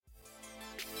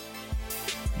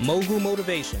Mogul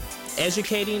Motivation,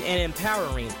 educating and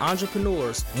empowering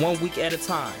entrepreneurs 1 week at a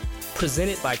time,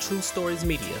 presented by True Stories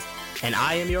Media. And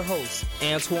I am your host,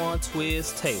 Antoine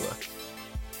Twiz Taylor.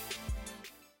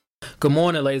 Good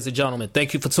morning, ladies and gentlemen.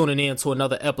 Thank you for tuning in to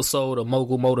another episode of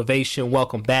Mogul Motivation.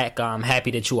 Welcome back. I'm happy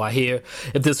that you are here.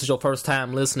 If this is your first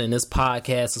time listening, this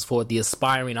podcast is for the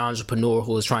aspiring entrepreneur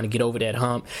who is trying to get over that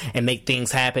hump and make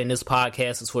things happen. This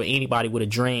podcast is for anybody with a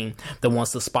dream that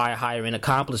wants to aspire higher and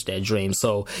accomplish that dream.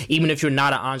 So even if you're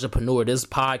not an entrepreneur, this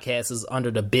podcast is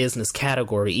under the business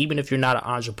category. Even if you're not an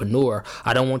entrepreneur,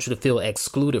 I don't want you to feel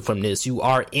excluded from this. You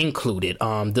are included.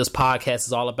 This podcast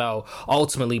is all about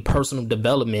ultimately personal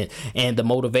development and the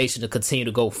motivation to continue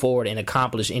to go forward and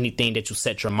accomplish anything that you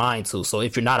set your mind to. So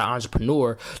if you're not an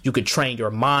entrepreneur, you could train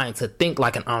your mind to think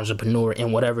like an entrepreneur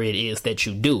in whatever it is that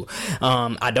you do.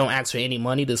 I don't ask for any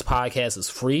money. This podcast is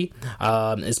free.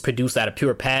 It's produced out of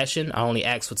pure passion. I only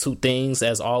ask for two things,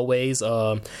 as always.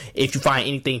 If you find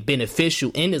anything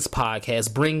beneficial in this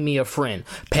podcast, bring me a friend.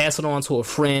 Pass it on to a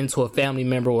friend, to a family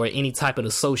member, or any type of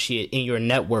associate in your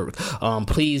network.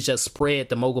 Please just spread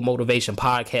the Mogul Motivation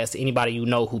podcast to anybody you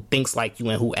know who thinks like you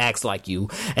and who acts like you.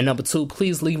 And number two,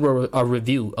 please leave a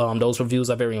review. Those reviews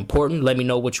are very important. Let me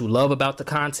know what you love about the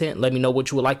content. Let me know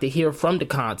what you would like to hear from the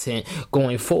content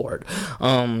going forward.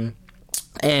 And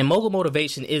Mogul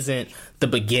Motivation isn't the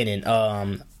beginning.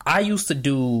 I used to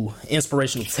do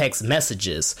inspirational text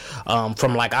messages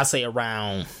from, like, I say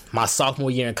around my sophomore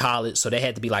year in college. So they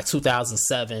had to be like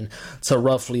 2007 to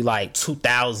roughly like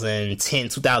 2010,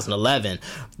 2011.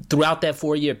 Throughout that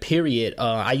 4-year period,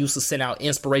 I used to send out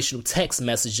inspirational text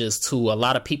messages to a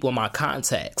lot of people in my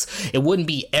contacts. It wouldn't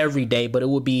be every day, but it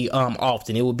would be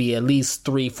often. It would be at least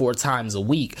 3-4 times a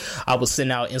week. I would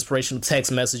send out inspirational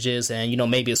text messages and,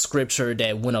 maybe a scripture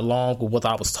that went along with what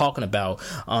I was talking about.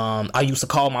 I used to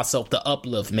call myself the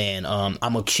Uplift Man.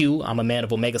 I'm a Q. I'm a man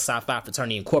of Omega Psi Phi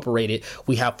Fraternity Incorporated.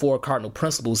 We have 4 cardinal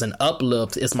principles, and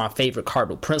Uplift is my favorite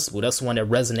cardinal principle. That's the one that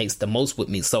resonates the most with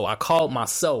me. So I called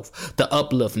myself the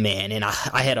Uplift Man, and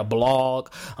I had a blog,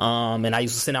 and I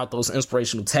used to send out those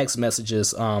inspirational text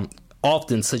messages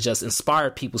often to just inspire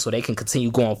people so they can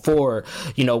continue going forward,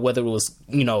 whether it was,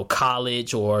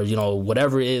 college or,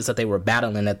 whatever it is that they were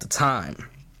battling at the time.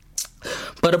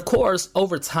 But of course,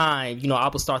 over time, I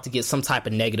would start to get some type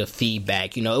of negative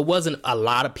feedback. It wasn't a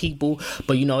lot of people,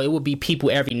 but, it would be people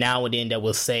every now and then that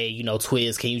will say,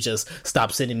 Twiz, can you just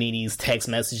stop sending me these text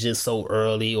messages so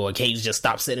early? Or can you just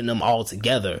stop sending them all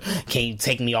together? Can you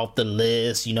take me off the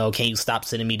list? Can you stop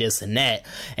sending me this and that?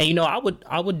 And,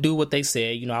 I would do what they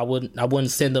said. I wouldn't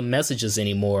send them messages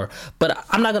anymore. But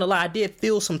I'm not going to lie, I did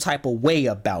feel some type of way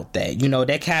about that.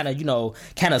 That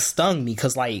kind of stung me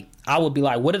because, like, I would be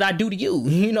like, what did I do to you?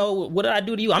 What did I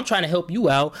do to you? I'm trying to help you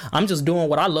out. I'm just doing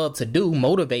what I love to do,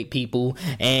 motivate people.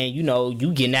 And, you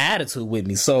getting an attitude with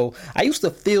me. So I used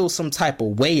to feel some type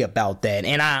of way about that.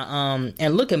 And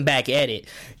and looking back at it,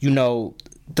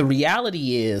 the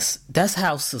reality is that's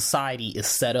how society is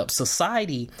set up.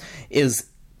 Society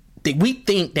is that we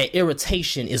think that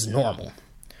irritation is normal.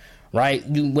 Right?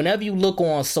 Whenever you look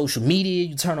on social media,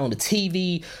 you turn on the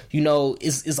TV,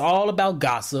 it's all about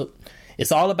gossip.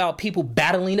 It's all about people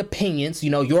battling opinions.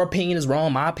 Your opinion is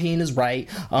wrong. My opinion is right.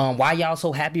 Why y'all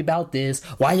so happy about this?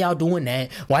 Why y'all doing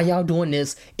that? Why y'all doing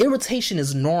this? Irritation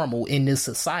is normal in this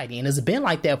society. And it's been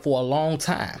like that for a long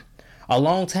time.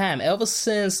 Ever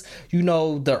since,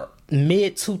 the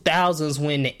mid 2000s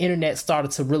when the internet started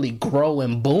to really grow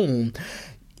and boom,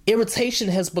 irritation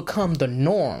has become the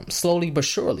norm, slowly but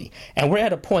surely. And we're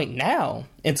at a point now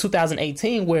in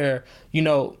 2018 where,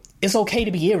 it's okay to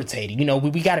be irritated.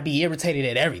 We got to be irritated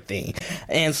at everything.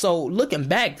 And so looking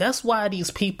back, that's why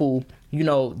these people,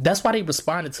 that's why they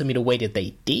responded to me the way that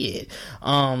they did.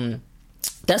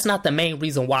 That's not the main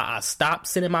reason why I stopped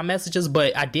sending my messages,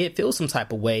 but I did feel some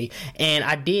type of way. And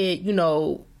I did,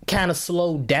 kind of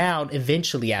slow down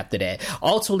eventually after that.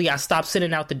 Ultimately, I stopped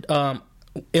sending out the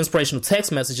inspirational text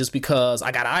messages because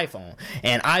I got an iPhone,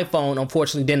 and iPhone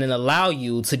unfortunately didn't allow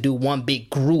you to do one big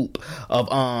group of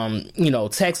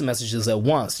text messages at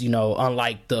once,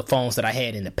 unlike the phones that I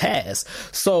had in the past.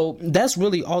 So that's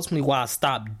really ultimately why I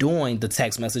stopped doing the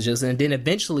text messages, and then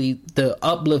eventually the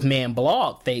Uplift Man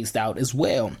blog phased out as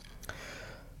well.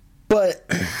 But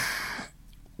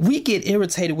we get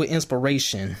irritated with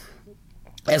inspiration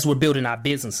as we're building our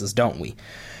businesses, don't we?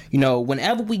 You know,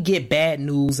 whenever we get bad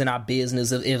news in our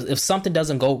business, if something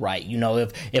doesn't go right, you know,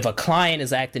 if a client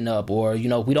is acting up, or, you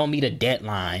know, we don't meet a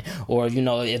deadline, or, you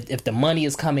know, if the money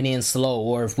is coming in slow,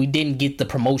 or if we didn't get the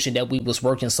promotion that we was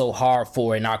working so hard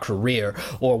for in our career,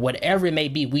 or whatever it may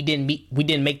be, we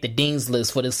didn't make the dean's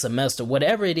list for this semester,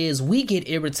 whatever it is, we get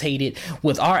irritated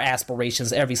with our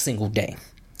aspirations every single day.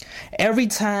 Every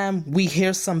time we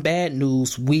hear some bad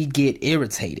news, we get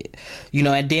irritated, you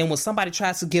know, and then when somebody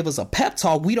tries to give us a pep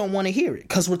talk, we don't want to hear it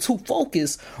because we're too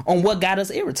focused on what got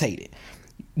us irritated.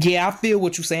 Yeah, I feel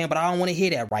what you're saying, but I don't want to hear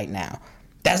that right now.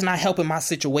 That's not helping my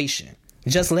situation.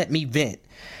 Just let me vent.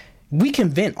 We can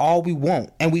vent all we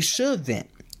want, and we should vent,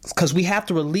 because we have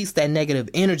to release that negative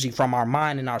energy from our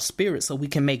mind and our spirit so we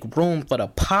can make room for the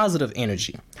positive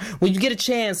energy. When you get a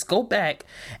chance, go back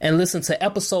and listen to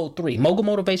episode 3. Mogul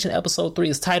Motivation episode 3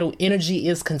 is titled Energy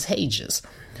is Contagious.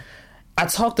 I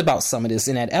talked about some of this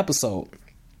in that episode.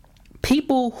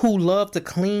 People who love to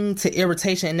cling to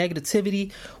irritation and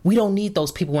negativity, we don't need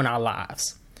those people in our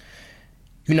lives.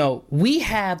 You know, we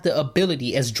have the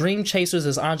ability as dream chasers,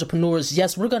 as entrepreneurs.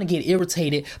 Yes, we're going to get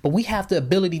irritated, but we have the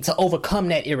ability to overcome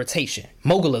that irritation.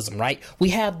 Mogulism, right? We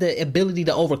have the ability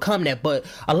to overcome that, but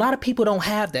a lot of people don't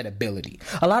have that ability.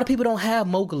 A lot of people don't have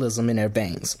mogulism in their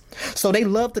veins. So they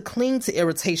love to cling to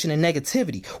irritation and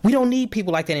negativity. We don't need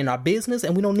people like that in our business,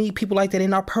 and we don't need people like that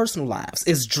in our personal lives.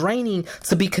 It's draining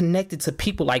to be connected to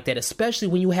people like that, especially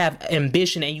when you have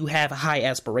ambition and you have high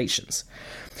aspirations.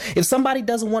 If somebody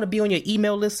doesn't want to be on your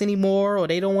email list anymore, or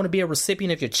they don't want to be a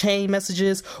recipient of your chain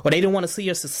messages, or they don't want to see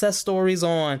your success stories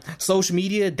on social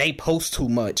media, they post too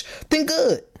much, then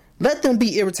good. Let them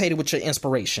be irritated with your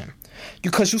inspiration.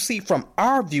 Because you see, from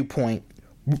our viewpoint,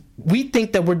 we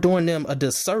think that we're doing them a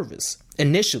disservice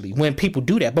initially when people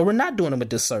do that, but we're not doing them a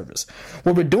disservice.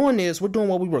 What we're doing is we're doing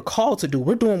what we were called to do.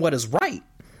 We're doing what is right,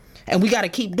 and we got to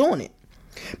keep doing it.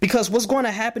 Because what's going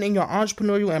to happen in your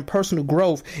entrepreneurial and personal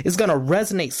growth is going to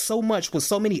resonate so much with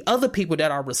so many other people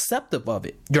that are receptive of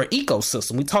it. Your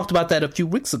ecosystem, we talked about that a few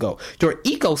weeks ago. Your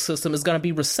ecosystem is going to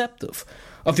be receptive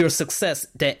of your success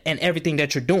and everything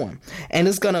that you're doing. And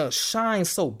it's going to shine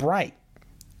so bright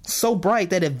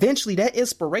that eventually that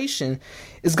inspiration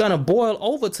is going to boil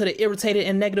over to the irritated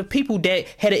and negative people that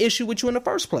had an issue with you in the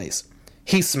first place.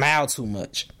 He smiled too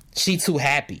much. She too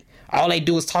happy. All they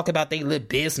do is talk about their little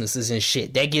businesses and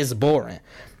shit. That gets boring.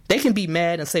 They can be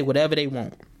mad and say whatever they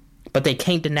want, but they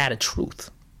can't deny the truth,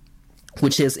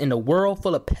 which is, in a world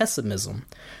full of pessimism,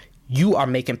 you are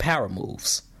making power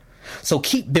moves. So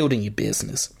keep building your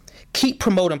business. Keep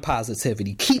promoting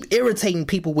positivity. Keep irritating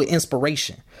people with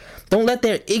inspiration. Don't let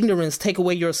their ignorance take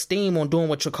away your esteem on doing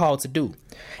what you're called to do.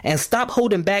 And stop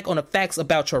holding back on the facts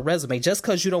about your resume just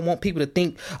because you don't want people to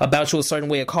think about you a certain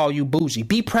way or call you bougie.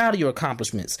 Be proud of your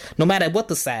accomplishments, no matter what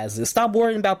the size is. Stop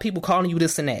worrying about people calling you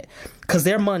this and that, because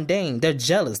they're mundane. They're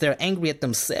jealous. They're angry at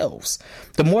themselves.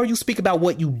 The more you speak about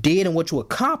what you did and what you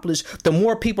accomplished, the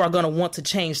more people are going to want to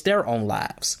change their own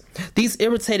lives. These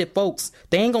irritated folks,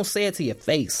 they ain't going to say it to your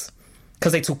face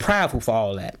because they're too prideful for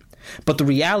all that. But the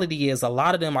reality is, a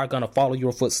lot of them are going to follow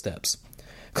your footsteps,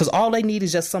 because all they need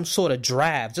is just some sort of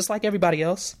drive, just like everybody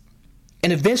else.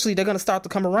 And eventually they're going to start to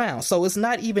come around. So it's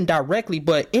not even directly,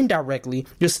 but indirectly,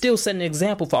 you're still setting an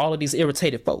example for all of these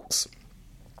irritated folks.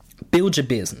 Build your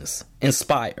business.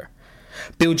 Inspire.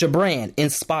 Build your brand.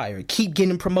 Inspire. Keep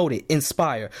getting promoted.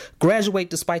 Inspire.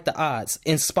 Graduate despite the odds.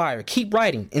 Inspire. Keep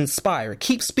writing. Inspire.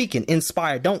 Keep speaking.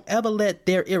 Inspire. Don't ever let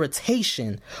their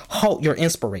irritation halt your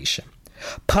inspiration.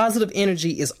 Positive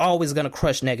energy is always going to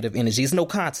crush negative energy. It's no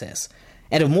contest.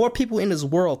 And if more people in this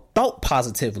world thought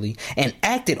positively and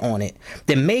acted on it,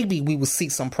 then maybe we will see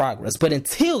some progress. But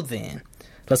until then,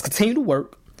 let's continue to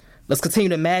work. Let's continue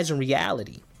to imagine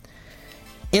reality.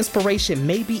 Inspiration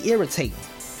may be irritating,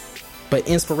 but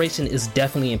inspiration is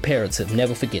definitely imperative.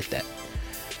 Never forget that.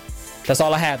 That's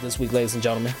all I have this week, ladies and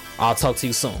gentlemen. I'll talk to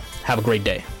you soon. Have a great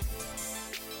day.